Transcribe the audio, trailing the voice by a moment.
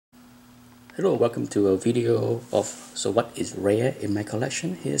Hello, welcome to a video of what is rare in my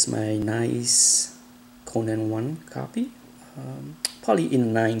collection. Here's my nice Conan 1 copy, probably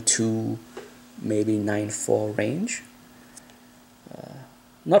in 9.2, maybe 9.4 range.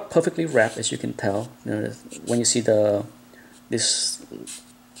 Not perfectly wrapped, as you can tell. When you see this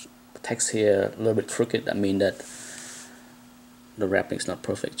text here a little bit crooked, I mean that the wrapping is not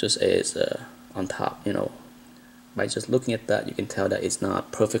perfect, just as on top, by just looking at that, you can tell that it's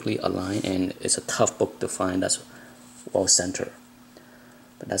not perfectly aligned, and it's a tough book to find that's well centered.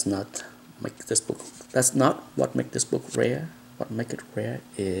 But that's not what makes this book rare. What makes it rare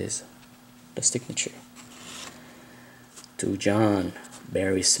is the signature. To John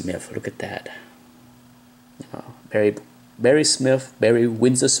Barry Smith. Look at that. Barry Smith, Barry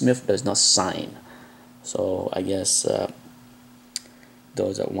Windsor Smith does not sign. So I guess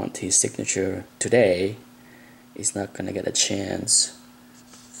those that want his signature today is not gonna get a chance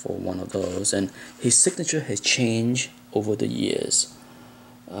for one of those. And his signature has changed over the years.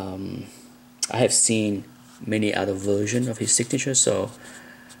 I have seen many other versions of his signature, so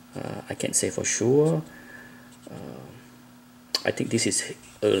I can't say for sure. I think this is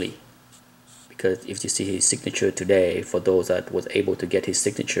early, because if you see his signature today, for those that was able to get his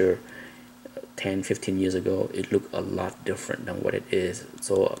signature 10-15 years ago, it looked a lot different than what it is.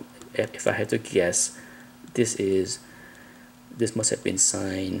 So if I had to guess, this must have been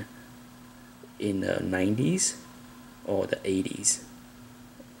signed in the 90s or the 80s.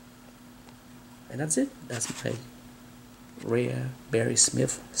 And that's it. That's my rare Barry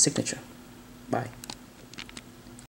Smith signature. Bye.